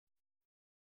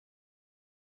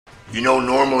You know,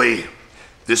 normally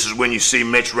this is when you see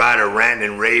Mitch Ryder ranting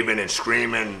and raving and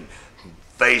screaming,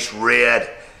 face red.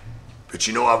 But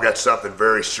you know, I've got something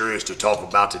very serious to talk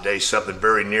about today, something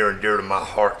very near and dear to my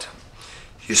heart.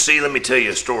 You see, let me tell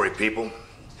you a story, people.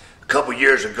 A couple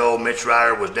years ago, Mitch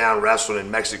Ryder was down wrestling in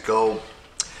Mexico,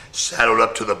 saddled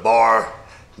up to the bar,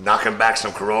 knocking back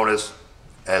some Coronas,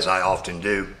 as I often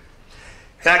do.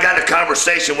 And I got in a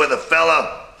conversation with a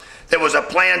fella that was a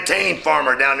plantain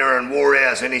farmer down there in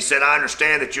Juarez, and he said, I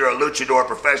understand that you're a luchador,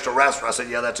 professional wrestler. I said,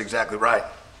 yeah, that's exactly right.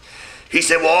 He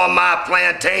said, well, on my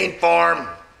plantain farm,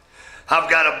 I've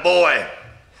got a boy,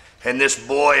 and this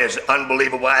boy is an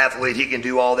unbelievable athlete. He can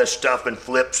do all this stuff and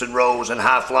flips and rolls and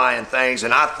high-flying things,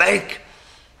 and I think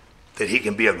that he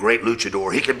can be a great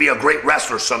luchador. He can be a great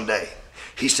wrestler someday.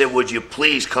 He said, would you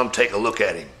please come take a look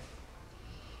at him?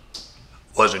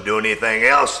 Wasn't doing anything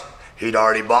else. He'd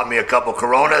already bought me a couple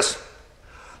Coronas.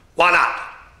 Why not?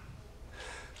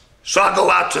 So I go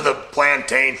out to the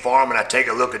plantain farm and I take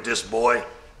a look at this boy.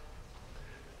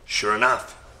 Sure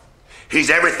enough, he's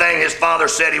everything his father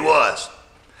said he was.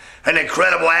 An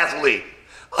incredible athlete,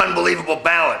 unbelievable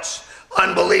balance,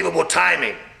 unbelievable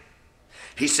timing.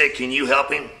 He said, can you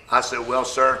help him? I said, well,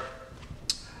 sir,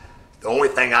 the only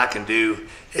thing I can do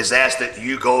is ask that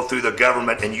you go through the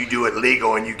government and you do it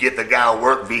legal and you get the guy a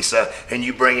work visa and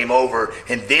you bring him over,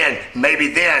 and then, maybe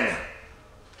then,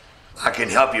 I can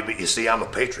help you. But you see, I'm a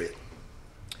patriot.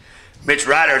 Mitch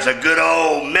Ryder's a good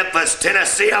old Memphis,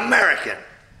 Tennessee American.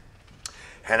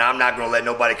 And I'm not gonna let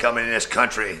nobody come in this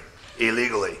country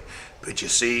illegally. But you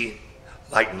see,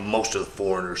 like most of the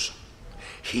foreigners,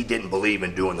 he didn't believe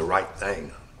in doing the right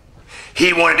thing.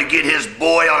 He wanted to get his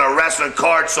boy on a wrestling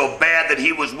card so bad that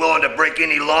he was willing to break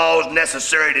any laws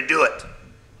necessary to do it.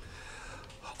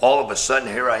 All of a sudden,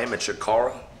 here I am in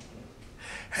Chikara,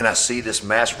 and I see this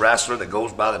masked wrestler that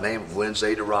goes by the name of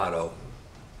Lince Dorado,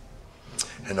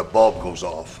 and the bulb goes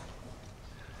off.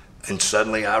 And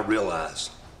suddenly I realize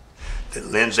that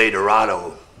Lince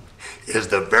Dorado is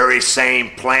the very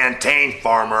same plantain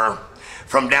farmer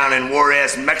from down in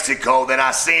Juarez, Mexico that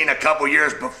I seen a couple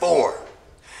years before.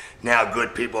 Now,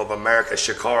 good people of America,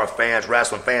 Chikara fans,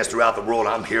 wrestling fans throughout the world,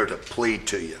 I'm here to plead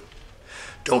to you.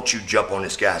 Don't you jump on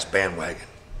this guy's bandwagon.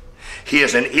 He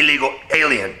is an illegal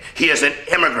alien. He is an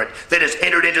immigrant that has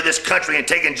entered into this country and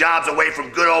taken jobs away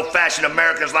from good old-fashioned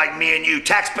Americans like me and you,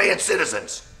 tax-paying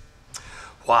citizens.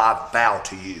 Well, I vow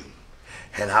to you,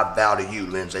 and I vow to you,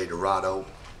 Lince Dorado,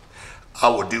 I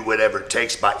will do whatever it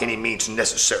takes by any means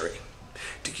necessary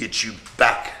to get you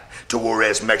back to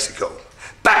Juarez, Mexico.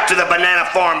 Back to the banana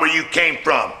farm where you came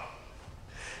from.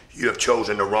 You have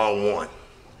chosen the wrong one.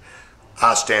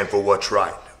 I stand for what's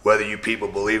right. Whether you people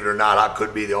believe it or not, I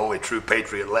could be the only true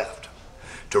patriot left.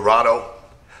 Dorado,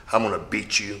 I'm gonna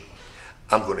beat you,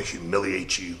 I'm gonna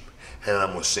humiliate you, and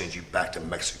I'm gonna send you back to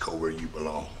Mexico where you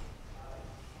belong.